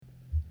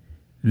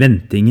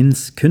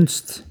Ventingens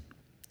kunst.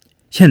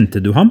 Kjente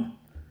du ham?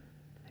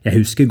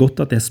 Jeg husker godt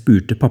at jeg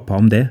spurte pappa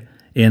om det,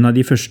 en av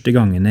de første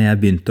gangene jeg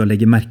begynte å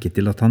legge merke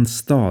til at han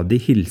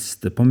stadig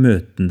hilste på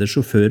møtende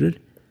sjåfører.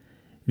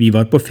 Vi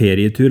var på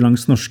ferietur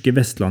langs norske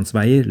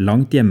vestlandsveier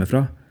langt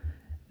hjemmefra.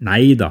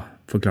 Nei da,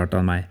 forklarte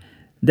han meg,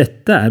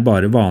 dette er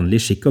bare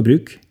vanlig skikk og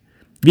bruk.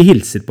 Vi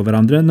hilser på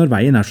hverandre når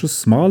veien er så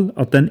smal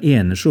at den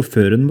ene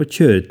sjåføren må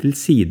kjøre til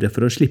side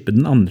for å slippe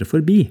den andre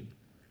forbi.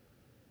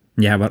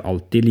 Jeg var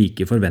alltid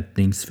like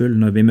forventningsfull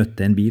når vi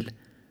møtte en bil.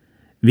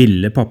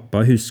 Ville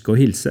pappa huske å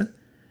hilse?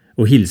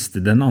 Og hilste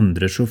den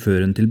andre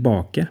sjåføren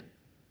tilbake?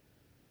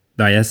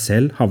 Da jeg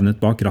selv havnet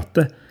bak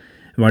rattet,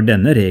 var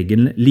denne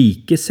regelen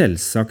like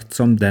selvsagt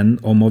som den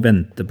om å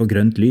vente på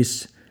grønt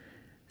lys,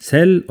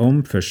 selv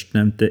om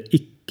førstnevnte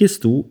ikke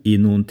sto i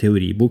noen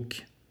teoribok.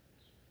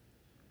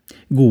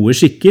 Gode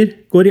skikker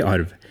går i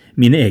arv.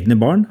 Mine egne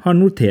barn har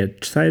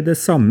notert seg det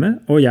samme,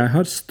 og jeg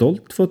har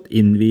stolt fått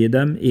innvie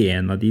dem i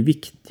en av de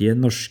viktige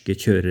norske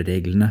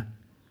kjørereglene.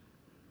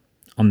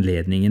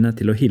 Anledningene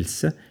til å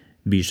hilse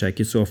byr seg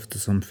ikke så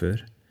ofte som før.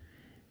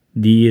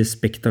 De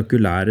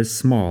spektakulære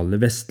smale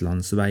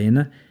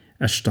vestlandsveiene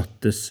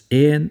erstattes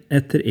en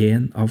etter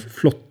en av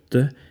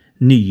flotte,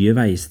 nye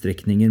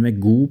veistrekninger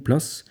med god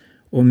plass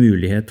og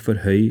mulighet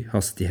for høy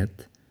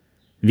hastighet.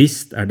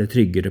 Visst er det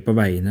tryggere på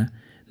veiene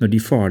når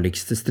de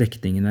farligste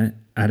strekningene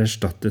er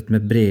erstattet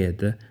med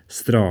brede,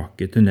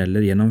 strake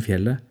tunneler gjennom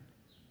fjellet.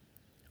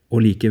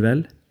 Og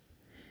likevel,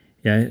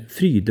 jeg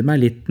fryder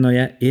meg litt når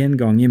jeg en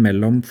gang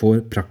imellom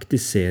får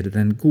praktisere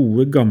den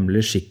gode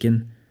gamle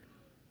skikken,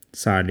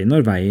 særlig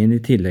når veien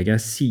i tillegg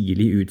er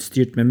sirlig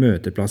utstyrt med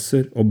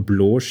møteplasser og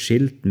blå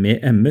skilt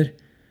med emmer,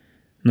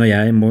 når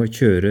jeg må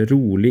kjøre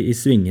rolig i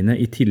svingene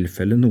i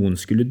tilfelle noen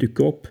skulle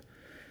dukke opp,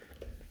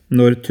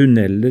 når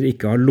tunneler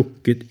ikke har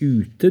lukket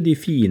ute de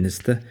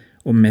fineste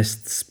og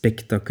mest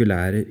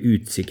spektakulære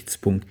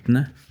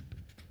utsiktspunktene.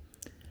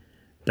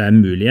 Det er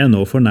mulig jeg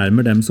nå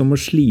fornærmer dem som må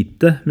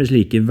slite med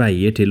slike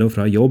veier til og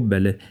fra jobb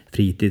eller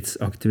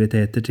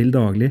fritidsaktiviteter til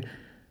daglig,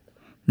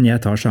 men jeg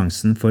tar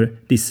sjansen, for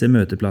disse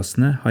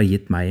møteplassene har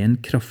gitt meg en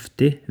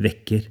kraftig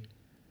vekker.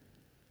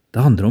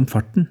 Det handler om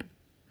farten.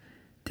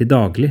 Til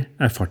daglig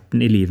er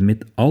farten i livet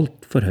mitt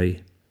alt for høy.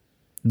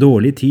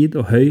 Dårlig tid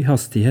og høy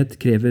hastighet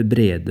krever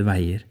brede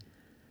veier.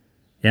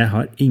 Jeg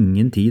har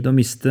ingen tid å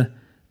miste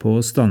på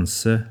å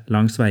stanse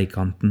langs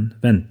veikanten,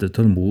 vente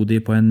tålmodig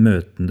på en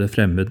møtende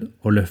fremmed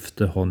og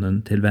løfte hånden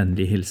til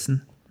vennlig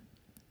hilsen.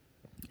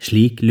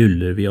 Slik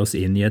luller vi oss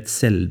inn i et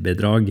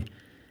selvbedrag.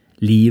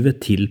 Livet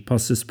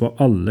tilpasses på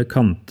alle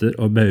kanter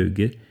og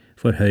bauger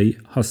for høy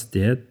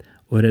hastighet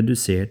og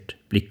redusert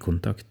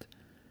blikkontakt.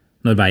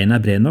 Når veien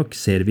er bred nok,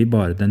 ser vi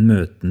bare den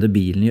møtende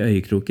bilen i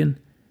øyekroken.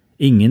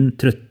 Ingen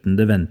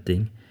trøttende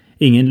venting,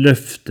 ingen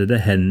løftede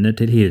hender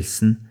til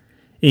hilsen,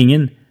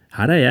 ingen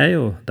 «her er jeg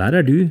og der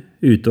er du,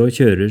 ute og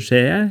kjører,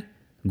 ser jeg,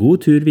 god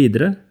tur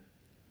videre».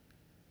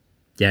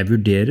 Jeg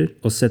vurderer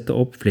å sette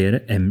opp flere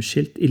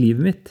M-skilt i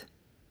livet mitt.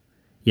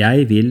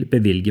 Jeg vil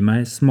bevilge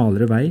meg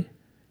smalere vei,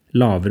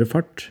 lavere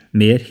fart,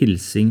 mer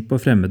hilsing på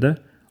fremmede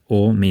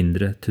og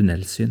mindre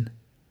tunnelsyn.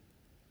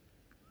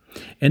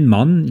 En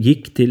mann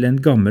gikk til en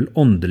gammel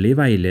åndelig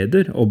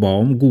veileder og ba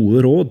om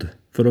gode råd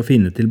for å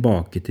finne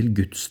tilbake til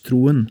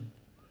gudstroen.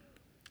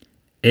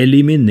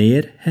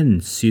 «Eliminer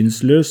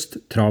hensynsløst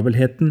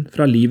travelheten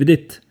fra livet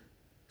ditt»,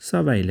 sa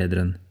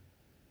veilederen.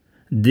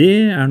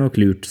 «Det er nok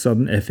lurt», sa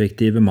den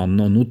effektive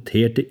mannen og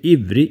noterte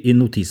ivrig i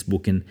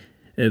notisboken.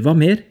 «Hva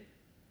mer?»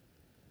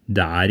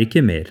 «Det er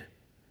ikke mer.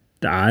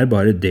 Det er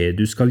bare det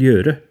du skal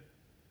gjøre»,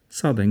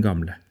 sa den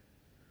gamle.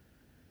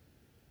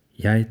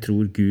 Jeg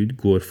tror Gud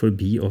går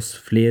forbi oss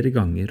flere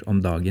ganger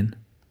om dagen.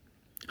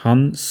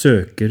 Han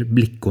søker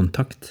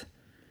blikkontakt.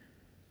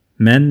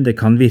 Men det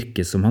kan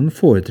virke som han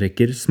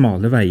foretrekker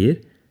smale veier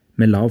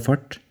med lav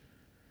fart.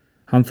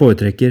 Han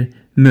foretrekker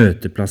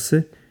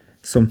møteplasser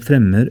som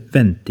fremmer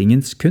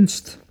ventingens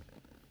kunst.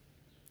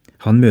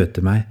 Han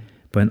møter meg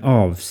på en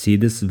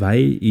avsides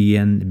vei i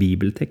en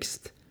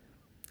bibeltekst,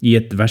 i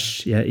et vers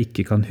jeg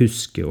ikke kan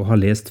huske å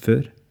ha lest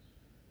før.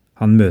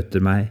 Han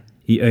møter meg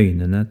i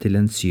øynene til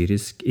en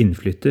syrisk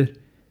innflytter,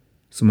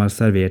 som har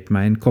servert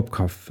meg en kopp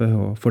kaffe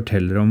og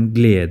forteller om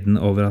gleden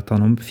over at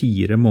han om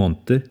 4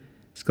 måneder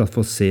skal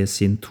få se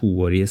sin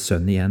 2-årige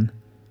sønn igjen.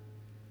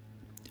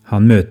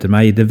 Han møter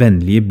meg i det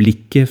vennlige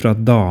blikket fra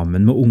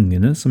damen med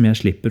ungene som jeg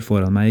slipper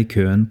foran meg i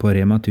køen på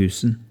Rema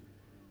 1000.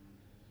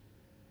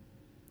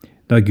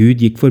 Da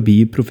Gud gikk forbi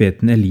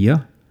profeten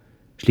Elia,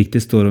 slik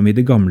det står om i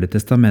det gamle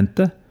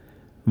testamentet,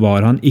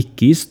 var han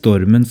ikke i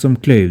stormen som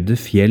kløyvde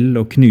fjell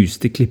og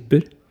knuste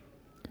klipper.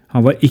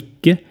 Han var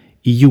ikke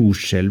i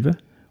jordskjelvet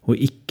og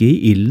ikke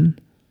i ilden.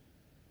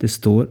 Det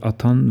står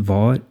at han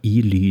var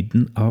i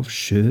lyden av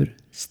skjør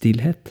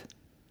stillhet.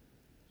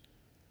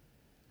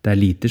 Det er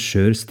lite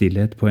skjør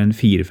stillhet på en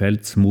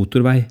 4-felts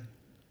motorvei.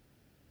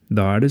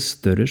 Da er det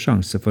større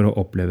sjanse for å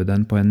oppleve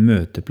den på en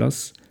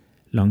møteplass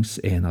langs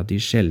en av de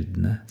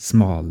sjeldne,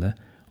 smale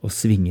og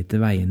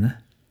svingete veiene.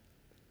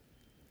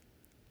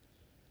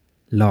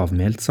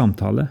 Lavmælt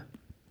samtale.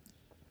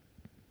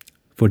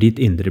 for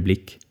ditt indre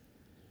blikk.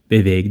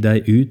 Beveg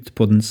deg ut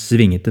på den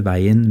svingete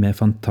veien med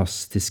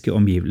fantastiske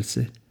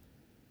omgivelser.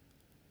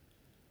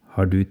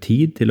 Har du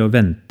tid til å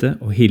vente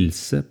og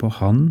hilse på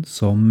han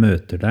som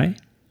møter deg?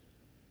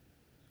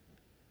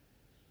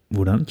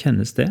 Hvordan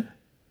kjennes det?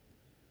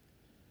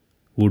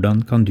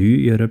 Hvordan kan du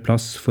gjøre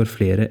plass for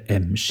flere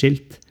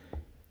M-skilt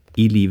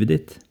i livet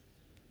ditt?